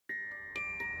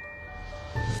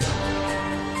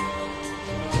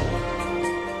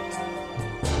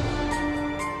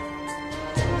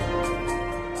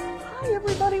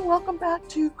welcome back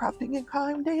to Crafting and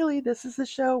Crime Daily. This is the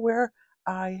show where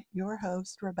I, your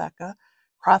host, Rebecca,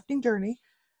 crafting journey,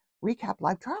 recap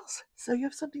live trials so you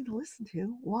have something to listen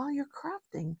to while you're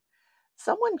crafting.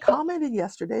 Someone commented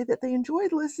yesterday that they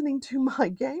enjoyed listening to my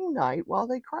game night while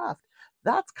they craft.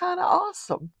 That's kind of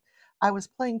awesome. I was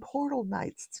playing Portal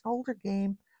Knights. It's an older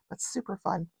game, but super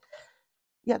fun.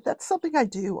 Yeah, that's something I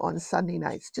do on Sunday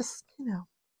nights, just,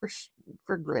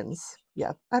 for grins.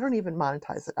 Yeah, I don't even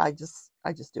monetize it. I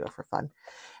just do it for fun.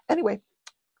 Anyway,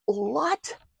 a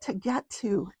lot to get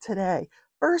to today.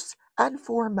 First and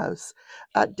foremost,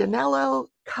 Danelo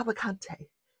Cavalcante.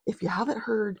 If you haven't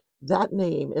heard that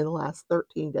name in the last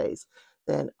 13 days,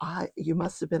 then you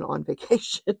must have been on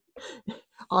vacation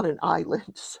on an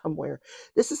island somewhere.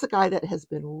 This is the guy that has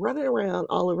been running around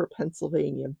all over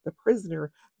Pennsylvania, the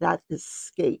prisoner that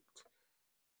escaped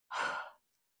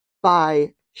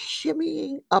by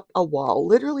shimmying up a wall.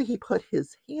 Literally, he put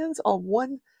his hands on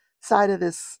one side of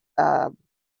this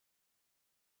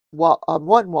wall, on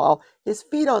one wall, his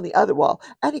feet on the other wall,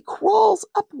 and he crawls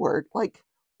upward. Like,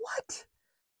 what?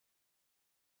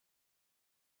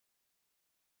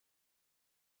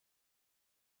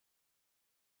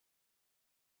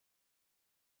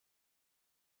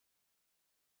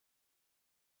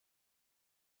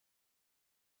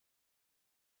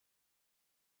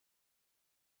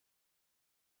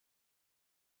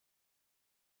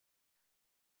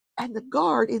 And the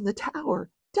guard in the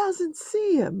tower doesn't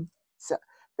see him. So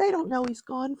they don't know he's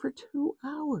gone for 2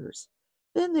 hours.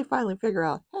 Then they finally figure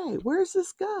out, hey, where's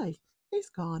this guy?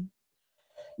 He's gone.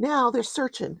 Now they're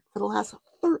searching for the last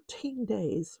 13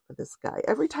 days for this guy.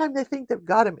 Every time they think they've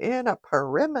got him in a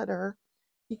perimeter,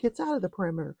 he gets out of the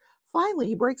perimeter. Finally,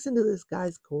 he breaks into this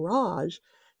guy's garage,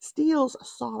 steals a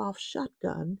sawed-off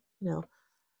shotgun,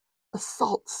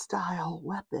 assault style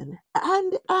weapon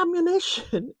and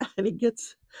ammunition.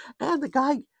 And the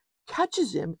guy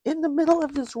catches him in the middle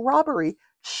of this robbery,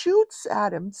 shoots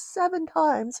at him 7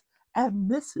 times, and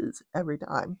misses every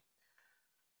time.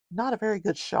 Not a very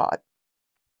good shot.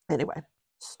 Anyway,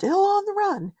 still on the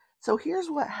run. So here's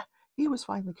what he was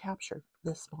finally captured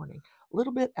this morning, a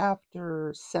little bit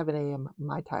after 7 a.m.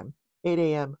 my time, 8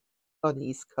 a.m. on the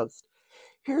East Coast.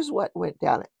 Here's what went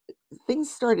down. Things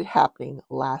started happening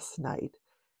last night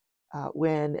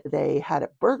when they had a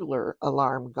burglar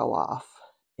alarm go off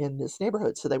in this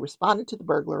neighborhood. So they responded to the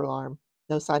burglar alarm,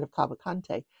 no sign of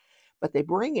Cavalcante, but they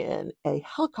bring in a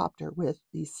helicopter with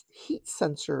these heat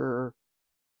sensor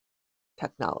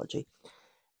technology.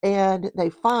 And they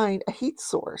find a heat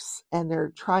source, and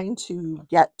they're trying to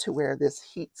get to where this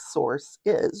heat source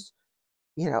is,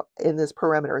 in this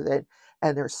perimeter.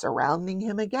 And they're surrounding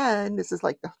him again. This is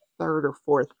like the third or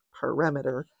fourth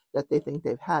perimeter that they think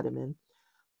they've had him in.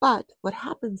 But what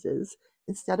happens is,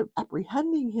 instead of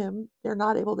apprehending him, they're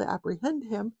not able to apprehend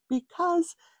him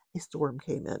because a storm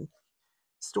came in.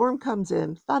 Storm comes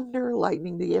in, thunder,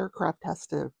 lightning, the aircraft has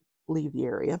to leave the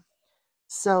area.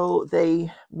 So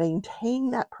they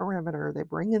maintain that perimeter. They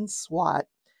bring in SWAT.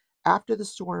 After the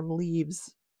storm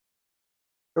leaves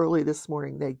early this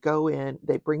morning, they go in,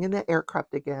 they bring in the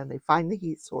aircraft again, they find the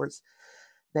heat source,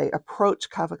 they approach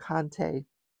Cavalcante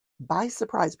by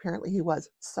surprise. Apparently, he was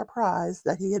surprised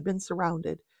that he had been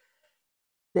surrounded.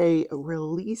 They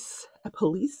release a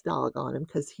police dog on him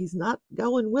because he's not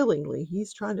going willingly.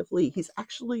 He's trying to flee. He's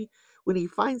actually, when he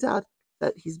finds out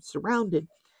that he's surrounded,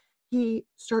 he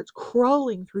starts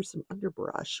crawling through some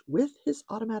underbrush with his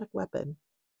automatic weapon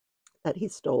that he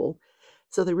stole.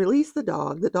 So they release the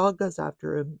dog. The dog goes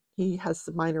after him. He has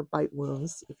some minor bite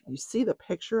wounds. If you see the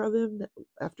picture of him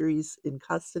after he's in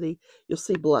custody, you'll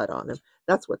see blood on him.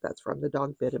 That's what that's from. The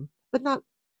dog bit him, but not,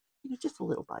 just a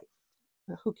little bite.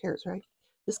 Who cares, right?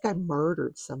 This guy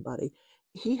murdered somebody.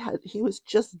 He was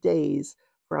just days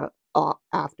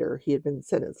after he had been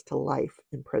sentenced to life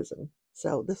in prison.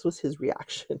 So this was his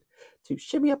reaction to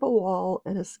shimmy up a wall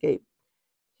and escape.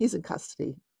 He's in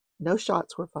custody. No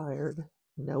shots were fired.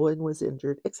 No one was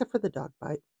injured except for the dog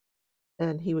bite.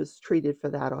 And he was treated for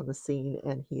that on the scene,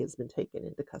 and he has been taken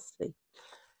into custody.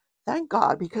 Thank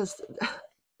God, because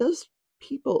those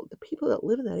people, the people that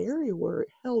live in that area, were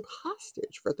held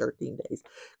hostage for 13 days.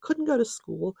 Couldn't go to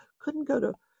school, couldn't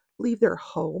leave their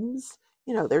homes.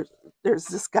 There's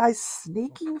this guy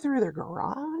sneaking through their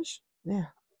garage. Yeah.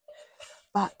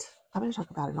 But I'm going to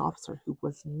talk about an officer who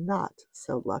was not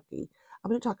so lucky. I'm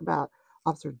going to talk about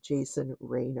Officer Jason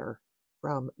Rayner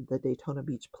from the Daytona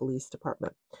Beach Police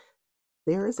Department.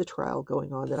 There is a trial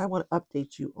going on that I want to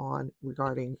update you on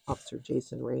regarding Officer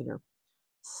Jason Rayner.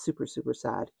 Super, super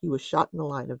sad. He was shot in the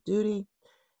line of duty,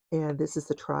 and this is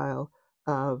the trial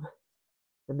of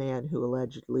the man who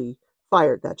allegedly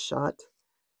fired that shot.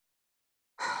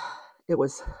 It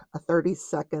was a 30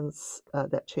 seconds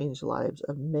that changed the lives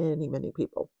of many, many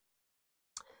people.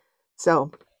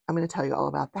 So I'm going to tell you all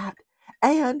about that.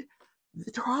 And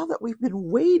the trial that we've been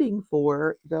waiting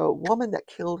for, the woman that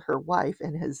killed her wife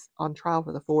and is on trial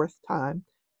for the 4th time,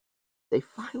 they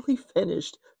finally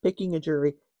finished picking a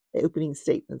jury. Opening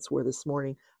statements were this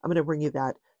morning. I'm going to bring you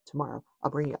that tomorrow.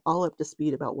 I'll bring you all up to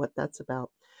speed about what that's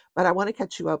about. But I want to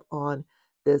catch you up on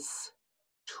this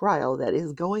trial that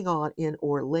is going on in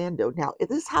Orlando. Now,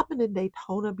 this happened in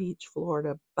Daytona Beach,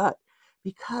 Florida, but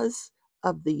because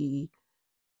of the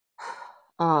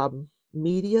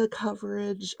media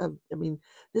coverage of, I mean,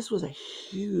 this was a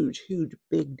huge, huge,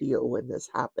 big deal when this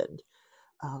happened.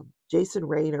 Jason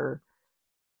Rayner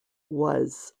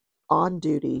was on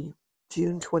duty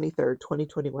June 23rd,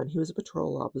 2021. He was a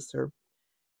patrol officer.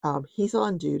 He's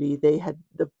on duty.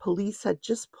 The police had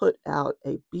just put out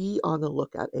a be on the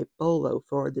lookout, a bolo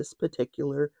for this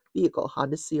particular vehicle,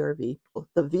 Honda CRV.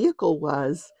 The vehicle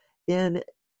was in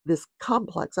this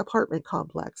apartment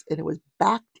complex, and it was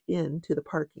backed into the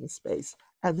parking space,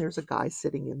 and there's a guy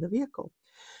sitting in the vehicle.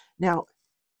 Now,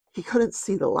 he couldn't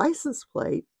see the license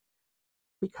plate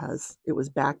because it was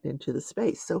backed into the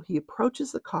space. So he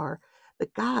approaches the car.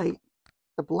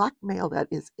 The black male that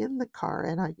is in the car,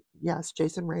 and yes,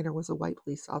 Jason Rayner was a white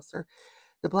police officer.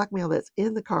 The black male that's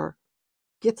in the car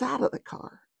gets out of the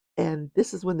car. And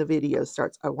this is when the video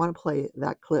starts. I want to play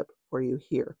that clip for you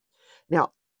here.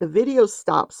 Now, the video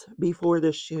stops before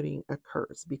the shooting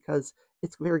occurs because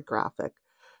it's very graphic.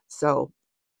 So,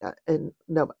 and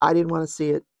no, I didn't want to see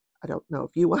it. I don't know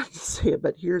if you wanted to see it,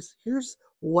 but here's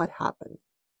what happened.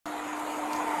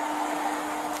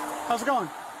 How's it going?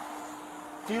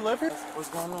 Do you live here? What's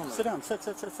going on? Sit down. Sit.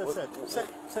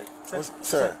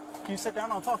 Sir. Can you sit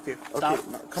down? I'll talk to you. Okay,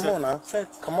 Stop. come on now. Sit.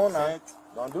 Come on now. Sit.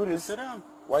 Don't do this. Sit down.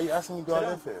 Why are you asking me, do I Sit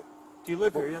live here? Do you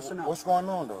live here? Yes or no? What's going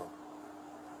on, though?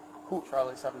 Who?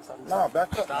 Charlie 777. Nah,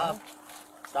 back up.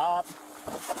 Stop.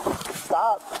 Man.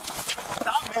 Stop.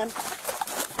 Stop, man.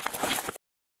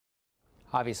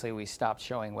 Obviously, we stopped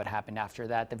showing what happened after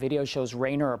that. The video shows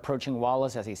Rayner approaching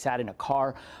Wallace as he sat in a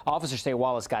car. Officers say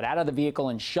Wallace got out of the vehicle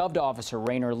and shoved Officer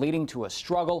Rayner, leading to a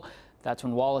struggle. That's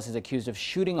when Wallace is accused of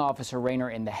shooting Officer Rayner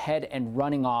in the head and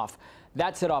running off.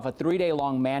 That set off a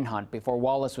 3-day-long manhunt before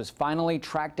Wallace was finally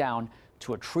tracked down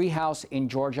to a treehouse in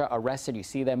Georgia, arrested. You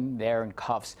see them there in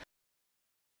cuffs.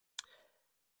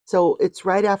 So it's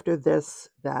right after this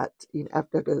that,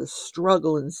 after the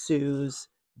struggle ensues,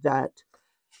 that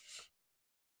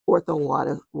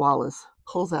Ortho Wallace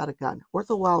pulls out a gun.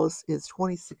 Ortho Wallace is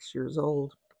 26 years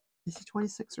old. Is he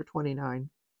 26 or 29?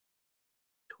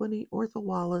 Ortho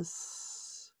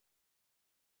Wallace,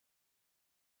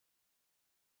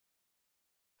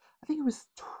 I think he was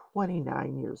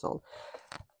 29 years old.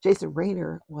 Jason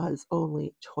Rayner was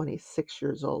only 26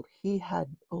 years old. He had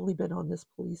only been on this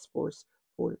police force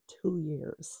for 2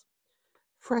 years.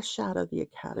 Fresh out of the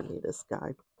academy, this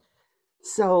guy.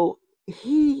 So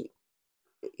he's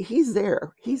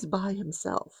there. He's by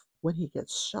himself when he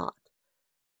gets shot.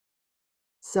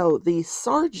 So the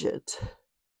sergeant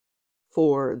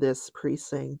for this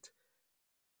precinct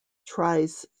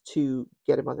tries to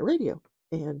get him on the radio,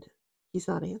 and he's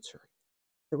not answering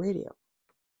the radio.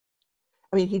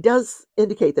 I mean, he does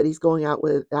indicate that he's going out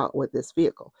with this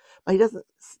vehicle, but he doesn't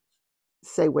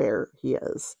say where he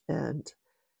is. And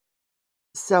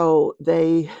so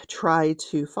they try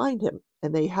to find him,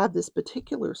 and they have this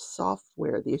particular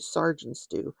software, the sergeants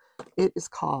do. It is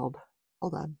called,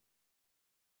 hold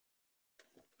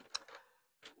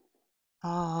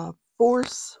on,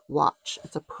 Force Watch.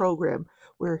 It's a program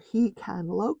where he can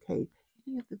locate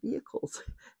any of the vehicles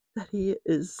that he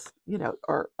is,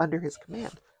 are under his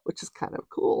command, which is kind of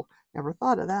cool. Never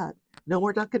thought of that. No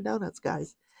more Dunkin' Donuts,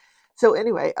 guys. So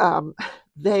anyway,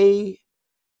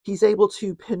 he's able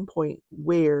to pinpoint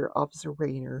where Officer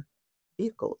Rayner's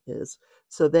vehicle is.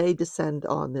 So they descend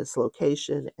on this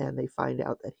location, and they find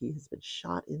out that he has been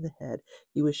shot in the head.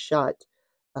 He was shot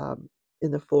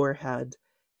in the forehead.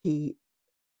 He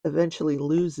eventually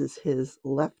loses his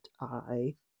left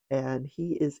eye, and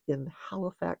he is in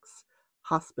Halifax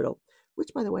Hospital,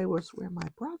 which, by the way, was where my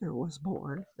brother was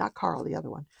born. Not Carl, the other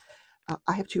one.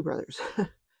 I have 2 brothers.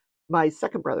 My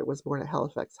second brother was born at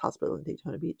Halifax Hospital in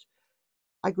Daytona Beach.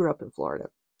 I grew up in Florida.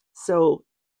 So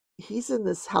he's in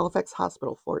this Halifax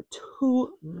hospital for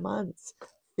 2 months,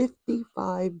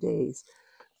 55 days,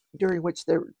 during which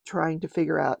they're trying to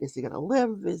figure out, is he going to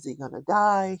live? Is he going to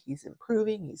die? He's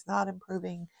improving. He's not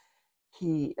improving.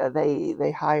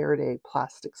 They hired a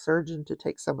plastic surgeon to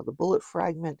take some of the bullet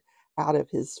fragment out of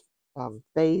his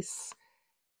face.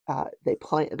 They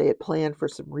had planned for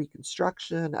some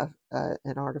reconstruction of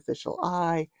an artificial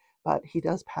eye, but he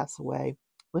does pass away.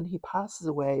 When he passes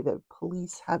away, the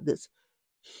police have this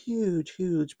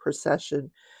huge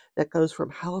procession that goes from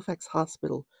Halifax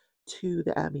Hospital to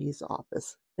the ME's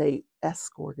office. They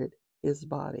escorted his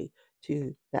body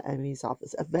to the ME's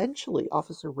office. Eventually,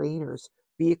 Officer Rayner's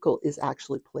vehicle is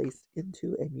actually placed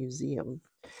into a museum.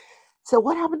 So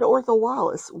what happened to Ortho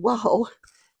Wallace? Well,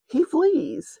 he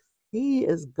flees. He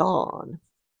is gone.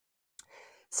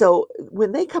 So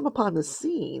when they come upon the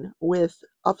scene with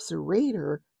Officer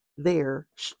Rayner there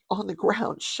on the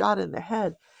ground, shot in the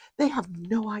head, they have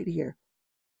no idea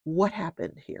what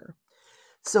happened here.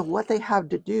 So what they had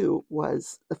to do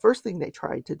was, the first thing they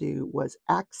tried to do was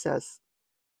access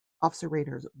Officer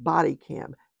Rayner's body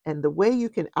cam. And the way you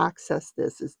can access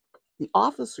this is the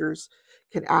officers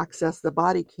can access the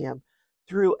body cam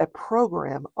through a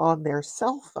program on their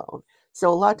cell phone. So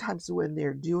a lot of times when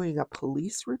they're doing a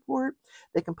police report,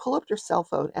 they can pull up their cell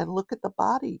phone and look at the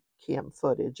body cam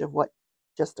footage of what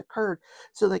just occurred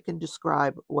so they can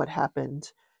describe what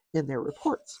happened in their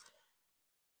reports.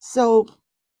 So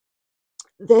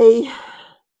they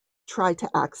tried to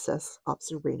access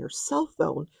Officer Rayner's cell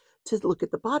phone to look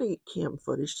at the body cam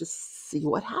footage to see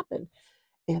what happened.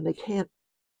 And they can't,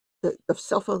 the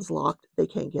cell phone's locked, they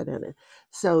can't get in it.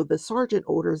 So the sergeant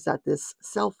orders that this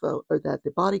cell phone, or that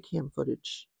the body cam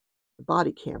footage, the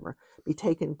body camera, be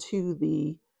taken to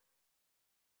the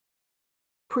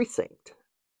precinct.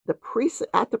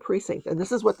 At the precinct, and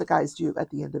this is what the guys do at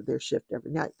the end of their shift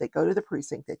every night. They go to the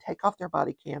precinct, they take off their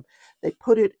body cam, they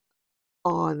put it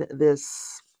on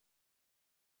this,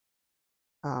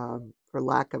 for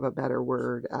lack of a better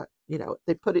word,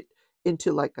 they put it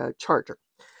into like a charger.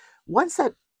 Once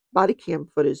that body cam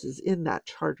footage is in that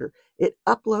charger, it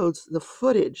uploads the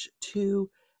footage to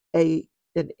an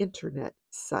internet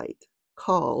site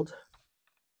called,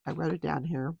 I wrote it down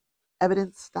here,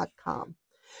 evidence.com.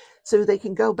 So they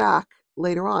can go back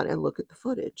later on and look at the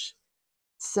footage.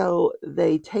 So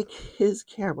they take his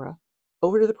camera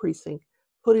over to the precinct,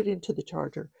 put it into the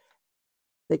charger.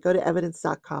 They go to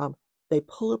evidence.com, they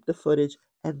pull up the footage,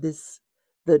 and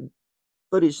the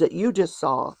footage that you just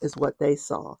saw is what they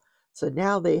saw. So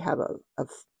now they have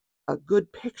a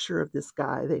good picture of this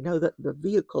guy. They know that the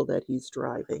vehicle that he's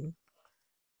driving.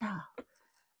 Ah,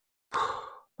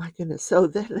 my goodness. So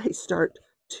then they start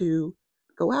to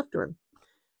go after him.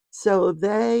 So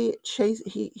they chase,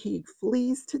 he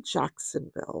flees to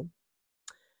Jacksonville,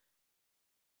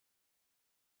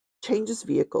 changes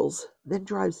vehicles, then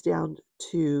drives down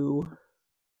to,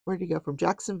 where did he go? From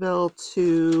Jacksonville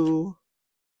to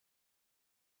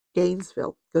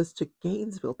Gainesville, goes to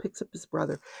Gainesville, picks up his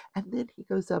brother, and then he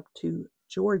goes up to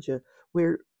Georgia,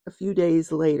 where a few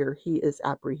days later he is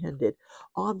apprehended.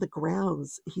 On the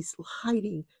grounds, he's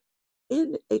hiding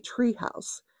in a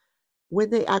treehouse. When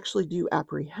they actually do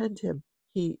apprehend him,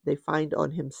 they find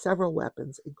on him several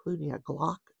weapons, including a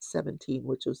Glock 17,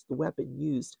 which was the weapon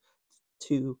used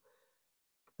to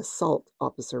assault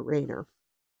Officer Rayner.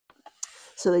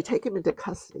 So they take him into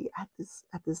custody at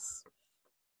this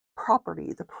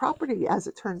property. The property, as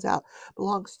it turns out,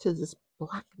 belongs to this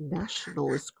black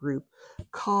nationalist group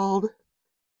called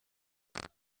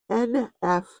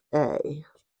NFA,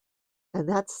 and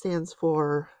that stands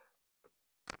for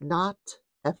Not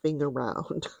Effing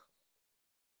Around.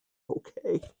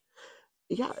 Okay.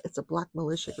 Yeah, it's a black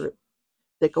militia group.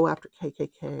 They go after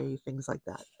KKK, things like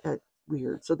that.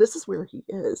 Weird. So this is where he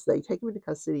is. They take him into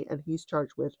custody, and he's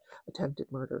charged with attempted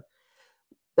murder.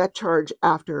 That charge,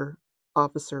 after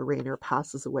Officer Rayner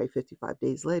passes away 55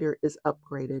 days later, is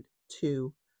upgraded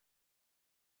to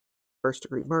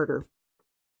first-degree murder.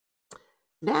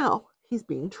 Now he's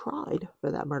being tried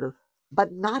for that murder,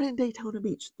 but not in Daytona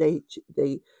Beach. They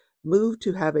moved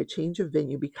to have a change of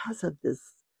venue because of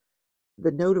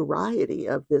the notoriety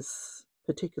of this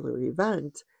particular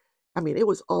event. I mean, it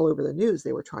was all over the news.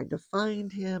 They were trying to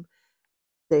find him.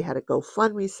 They had a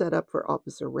GoFundMe set up for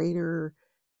Officer Rayner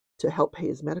to help pay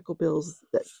his medical bills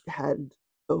that had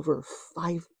over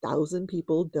 5,000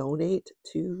 people donate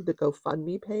to the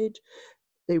GoFundMe page.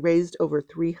 They raised over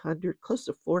close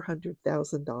to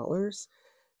 $400,000.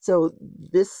 So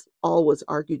this all was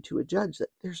argued to a judge that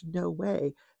there's no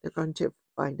way they're going to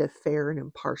find a fair and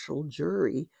impartial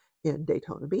jury in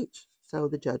Daytona Beach. So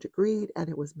the judge agreed, and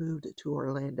it was moved to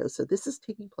Orlando. So this is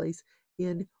taking place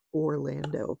in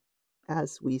Orlando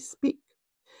as we speak.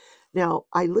 Now,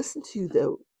 I listened to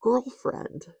the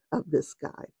girlfriend of this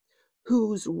guy,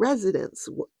 whose residence,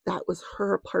 that was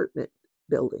her apartment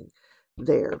building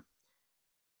there.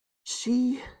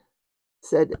 She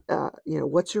said,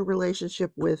 what's your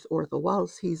relationship with Ortho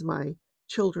Wallace? He's my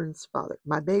children's father,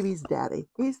 my baby's daddy.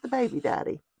 He's the baby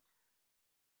daddy.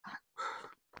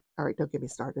 All right, don't get me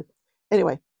started.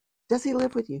 Anyway, does he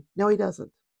live with you? No, he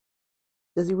doesn't.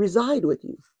 Does he reside with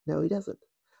you? No, he doesn't.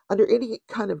 Under any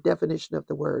kind of definition of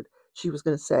the word, she was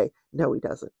going to say, no, he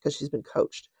doesn't, because she's been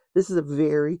coached. This is a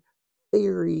very,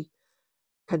 very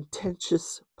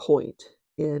contentious point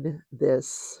in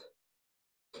this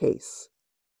case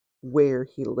where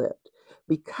he lived,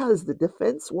 because the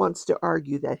defense wants to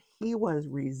argue that he was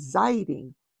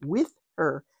residing with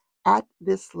her at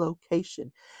this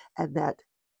location, and that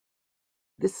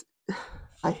this,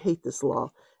 I hate this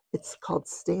law. It's called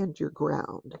stand your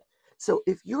ground. So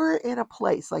if you're in a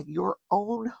place like your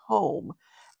own home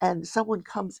and someone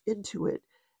comes into it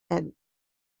and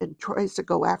tries to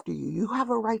go after you, you have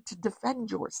a right to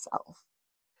defend yourself.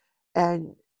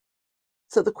 And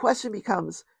so the question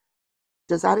becomes,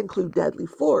 does that include deadly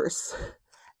force?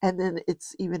 And then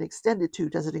it's even extended to,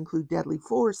 does it include deadly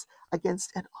force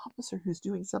against an officer who's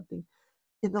doing something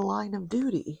in the line of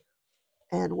duty?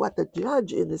 And what the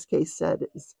judge in this case said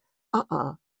is,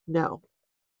 no,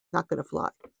 not going to fly.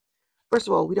 First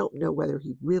of all, we don't know whether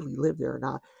he really lived there or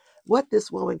not. What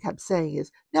this woman kept saying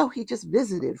is, no, he just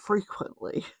visited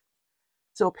frequently.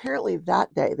 So apparently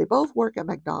that day, they both work at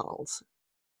McDonald's.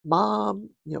 Mom,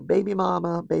 baby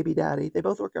mama, baby daddy, they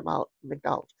both work at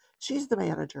McDonald's. She's the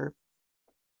manager.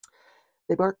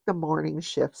 They work the morning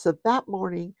shift. So that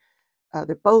morning,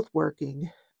 they're both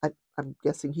working. I'm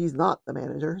guessing he's not the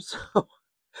manager, so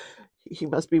he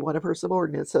must be one of her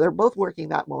subordinates. So they're both working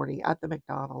that morning at the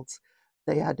McDonald's.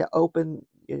 They had to open,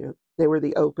 they were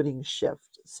the opening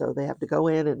shift. So they have to go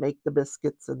in and make the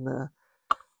biscuits and the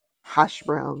hash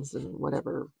browns and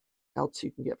whatever else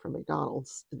you can get from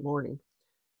McDonald's in the morning.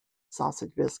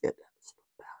 Sausage biscuit. That's the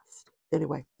best.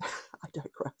 Anyway, I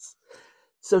digress.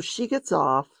 So she gets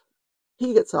off.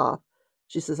 He gets off.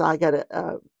 She says,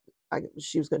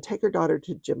 she was going to take her daughter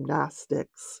to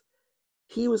gymnastics.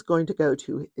 He was going to go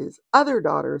to his other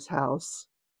daughter's house,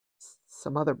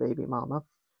 some other baby mama.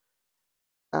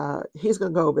 He's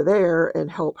going to go over there and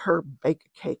help her bake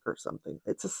a cake or something.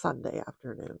 It's a Sunday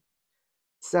afternoon.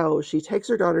 So she takes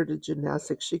her daughter to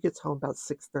gymnastics. She gets home about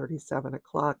 6:30, 7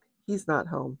 o'clock. He's not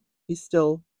home. He's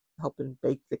still helping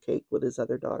bake the cake with his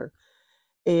other daughter.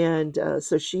 And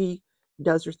so she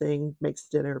does her thing, makes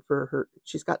dinner for her.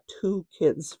 She's got 2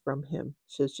 kids from him.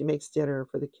 So she makes dinner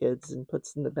for the kids and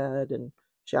puts them to bed and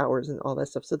showers and all that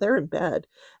stuff. So they're in bed.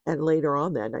 And later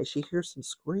on that night, she hears some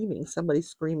screaming. Somebody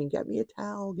screaming, get me a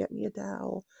towel, get me a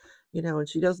towel. And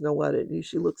she doesn't know what it is.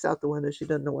 She looks out the window. She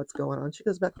doesn't know what's going on. She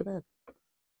goes back to bed.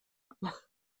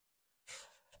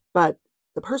 But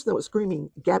the person that was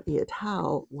screaming, get me a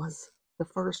towel, was the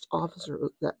first officer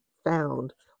that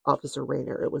found Officer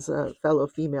Rayner. It was a fellow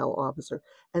female officer.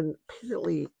 And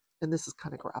apparently, and this is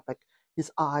kind of graphic,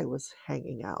 his eye was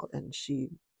hanging out. And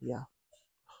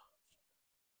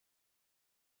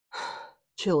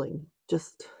chilling,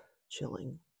 just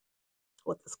chilling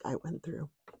what this guy went through.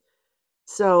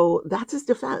 So that's his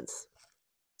defense.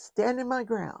 Standing my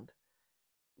ground.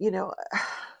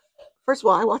 First of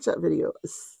all, I watched that video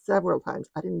several times.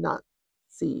 I did not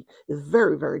see. It was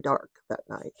very, very dark that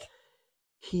night.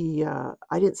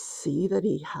 I didn't see that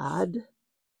he had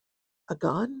a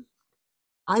gun.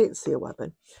 I didn't see a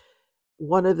weapon.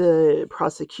 One of the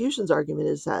prosecution's argument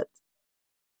is that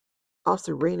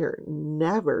Officer Rayner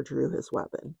never drew his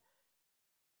weapon.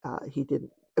 He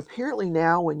didn't. Apparently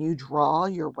now when you draw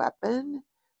your weapon,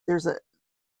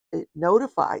 it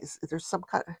notifies.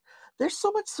 There's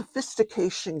so much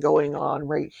sophistication going on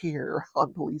right here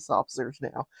on police officers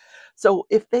now. So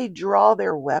if they draw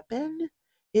their weapon,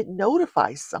 it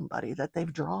notifies somebody that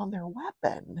they've drawn their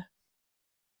weapon.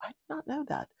 I did not know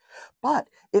that. But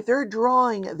if they're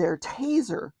drawing their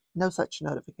taser, no such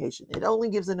notification. It only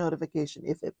gives a notification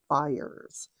if it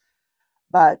fires.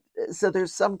 But so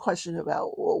there's some question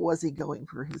about, well, was he going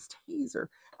for his taser?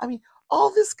 I mean, all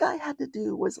this guy had to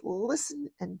do was listen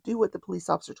and do what the police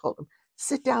officer told him.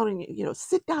 Sit down and,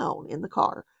 sit down in the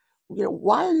car.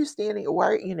 Why are you standing?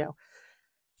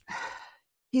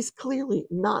 He's clearly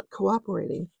not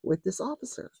cooperating with this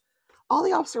officer. All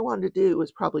the officer wanted to do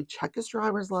was probably check his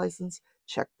driver's license,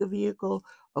 check the vehicle.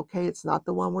 Okay, it's not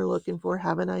the one we're looking for.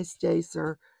 Have a nice day,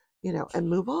 sir, and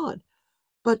move on.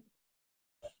 But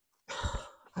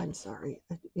I'm sorry.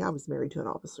 I was married to an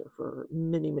officer for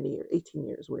many, many years, 18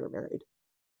 years we were married.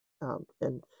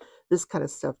 And this kind of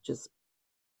stuff just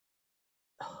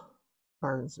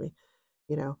burns me,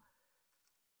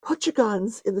 Put your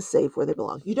guns in the safe where they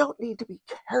belong. You don't need to be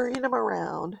carrying them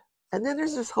around. And then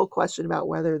there's this whole question about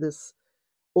whether this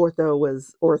Orthel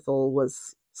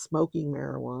was smoking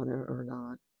marijuana or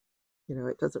not. You know,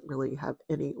 it doesn't really have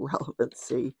any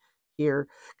relevancy here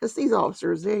because these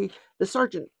officers, the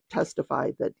sergeant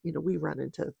testified that, you know, we run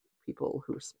into people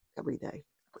who's every day.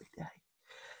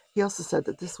 He also said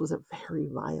that this was a very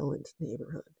violent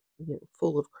neighborhood, you know,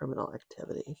 full of criminal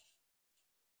activity.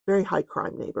 Very high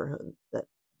crime neighborhood that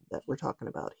we're talking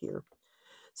about here.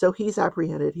 So he's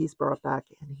apprehended, he's brought back,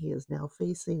 and he is now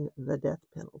facing the death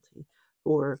penalty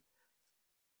for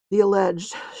the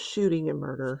alleged shooting and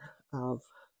murder of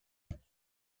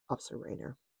Officer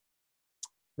Rayner.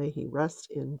 May he rest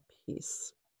in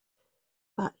peace.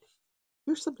 But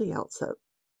here's something else that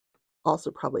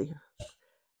also probably,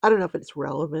 I don't know if it's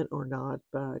relevant or not,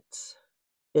 but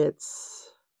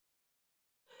it's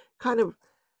kind of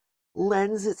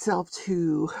lends itself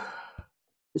to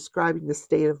describing the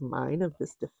state of mind of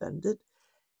this defendant.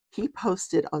 He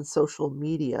posted on social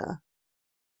media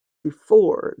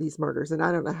before these murders, and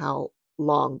I don't know how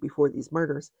long before these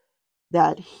murders,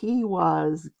 that he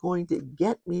was going to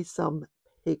get me some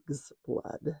pig's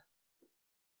blood.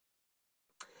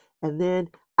 And then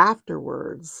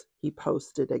afterwards, he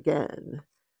posted again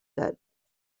that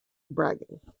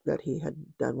bragging that he had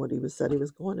done what he said he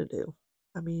was going to do.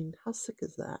 I mean, how sick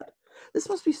is that? This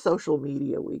must be social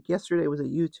media week. Yesterday was a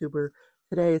YouTuber.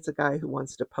 Today it's a guy who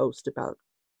wants to post about,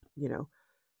 you know,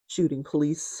 shooting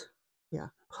police. Yeah,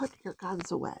 put your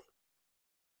guns away.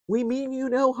 We mean you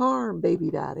no harm,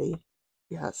 baby daddy.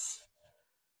 Yes.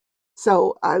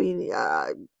 So, I mean,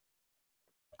 I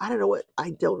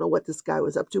don't know what this guy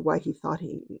was up to, why he thought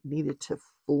he needed to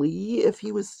flee. If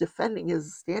he was standing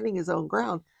his own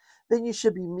ground, then you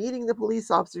should be meeting the police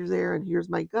officers there and here's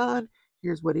my gun,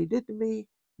 here's what he did to me.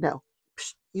 No,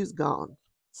 he's gone.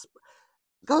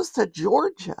 Goes to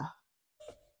Georgia.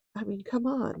 I mean, come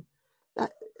on.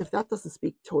 If that doesn't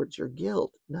speak towards your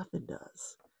guilt, nothing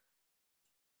does.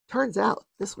 Turns out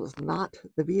this was not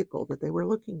the vehicle that they were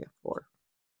looking for.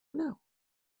 No,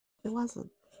 it wasn't.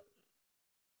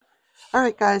 All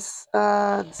right, guys.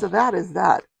 So that is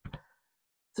that.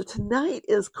 So tonight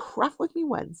is Craft With Me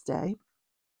Wednesday.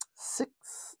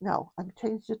 I've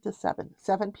changed it to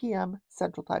 7 p.m.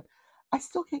 Central Time. I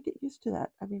still can't get used to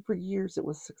that. I mean, for years it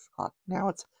was 6 o'clock. Now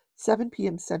it's 7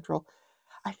 p.m. Central.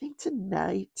 I think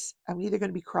tonight I'm either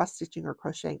going to be cross-stitching or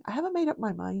crocheting. I haven't made up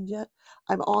my mind yet.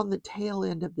 I'm on the tail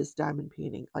end of this diamond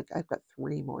painting. Like, I've got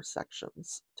 3 more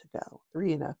sections to go.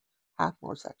 3.5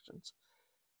 more sections.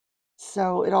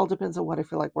 So it all depends on what I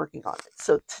feel like working on it.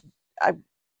 So I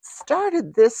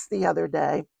started this the other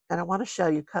day, and I want to show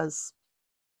you because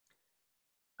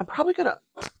I'm probably going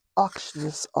to auction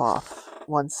this off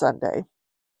one Sunday.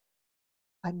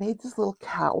 I made this little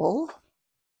cowl.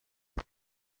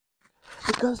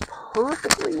 It goes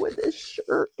perfectly with this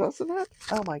shirt, doesn't it?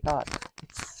 Oh my God.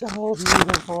 It's so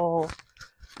beautiful.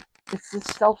 It's this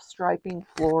self-striping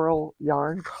floral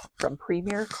yarn from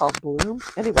Premier called Bloom.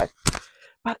 Anyway,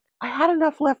 but I had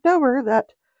enough left over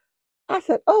that I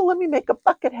said, oh, let me make a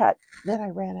bucket hat. Then I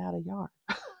ran out of yarn.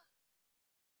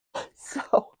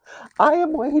 So I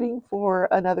am waiting for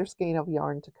another skein of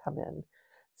yarn to come in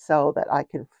so that I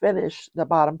can finish the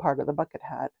bottom part of the bucket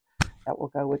hat that will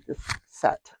go with this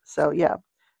set. So yeah,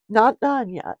 not done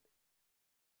yet.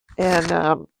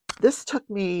 And this took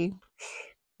me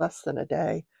less than a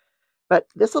day, but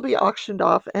this will be auctioned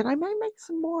off and I might make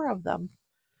some more of them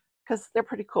because they're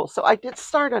pretty cool. So I did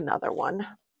start another one.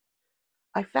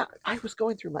 I was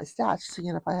going through my stash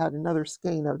seeing if I had another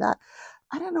skein of that.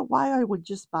 I don't know why I would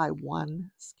just buy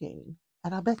one skein.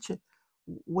 And I bet you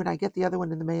when I get the other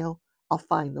one in the mail, I'll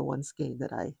find the one skein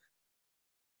that I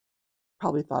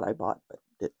probably thought I bought,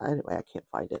 but anyway, I can't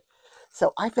find it.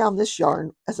 So I found this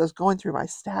yarn as I was going through my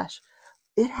stash.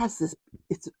 It has this,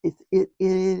 it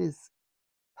is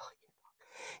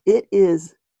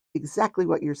exactly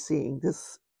what you're seeing.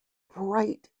 This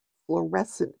bright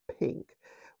fluorescent pink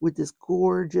with this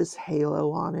gorgeous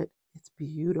halo on it. It's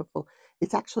beautiful.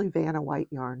 It's actually Vanna White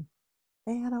yarn.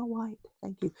 Vanna White,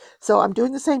 thank you. So I'm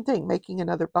doing the same thing, making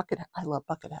another bucket. I love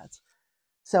bucket hats.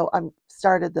 So I'm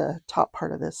started the top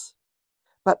part of this.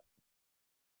 But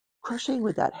crocheting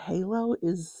with that halo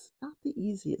is not the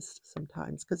easiest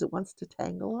sometimes because it wants to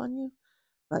tangle on you.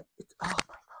 But it's, oh my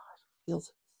gosh, it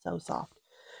feels so soft.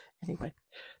 Anyway,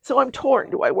 so I'm torn.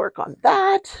 Do I work on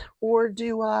that or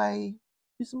do I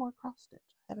do some more cross stitch?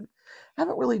 I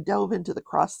haven't really dove into the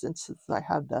cross stitch since I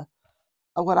had the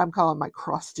what I'm calling my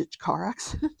cross stitch car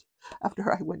accident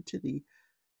after I went to the,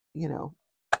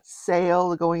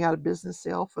 sale, going out of business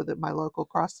sale for my local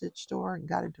cross stitch store and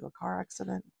got into a car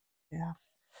accident. Yeah.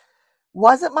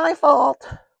 Wasn't my fault.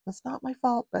 Was not my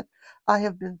fault, but I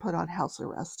have been put on house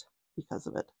arrest because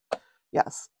of it.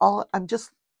 Yes. I'm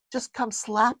just just come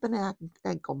slap an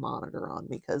ankle monitor on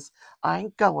me because I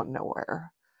ain't going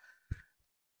nowhere.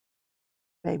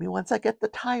 Maybe once I get the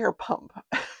tire pump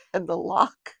and the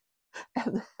lock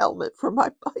and the helmet for my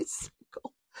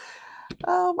bicycle.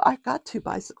 I've got 2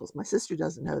 bicycles. My sister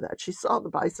doesn't know that. She saw the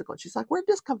bicycle and she's like, "Where'd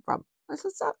this come from?" I said,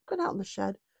 "It's been out in the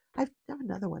shed. I have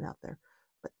another one out there."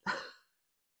 But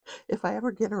if I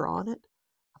ever get her on it,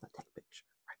 I'm gonna take a picture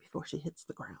right before she hits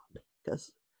the ground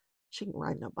because she can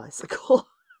ride no bicycle.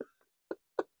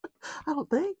 I don't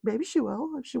think. Maybe she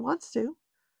will if she wants to.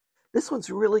 This one's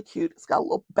really cute. It's got a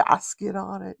little basket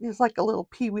on it. It's like a little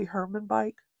Pee Wee Herman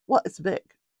bike. Well, it's big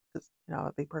because I'm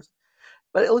a big person,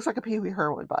 but it looks like a Pee Wee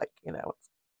Herman bike. It's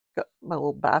got my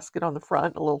little basket on the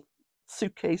front, a little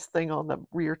suitcase thing on the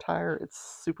rear tire.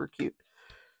 It's super cute.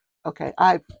 Okay,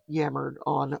 I've yammered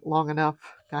on long enough,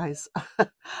 guys. All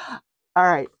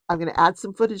right, I'm going to add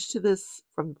some footage to this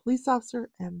from the police officer,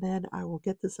 and then I will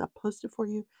get this up posted for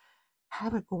you.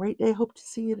 Have a great day. Hope to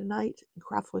see you tonight in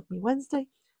Craft With Me Wednesday.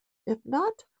 If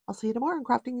not, I'll see you tomorrow in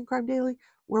Crafting and Crime Daily,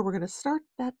 where we're going to start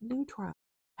that new trial.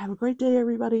 Have a great day,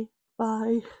 everybody.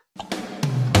 Bye.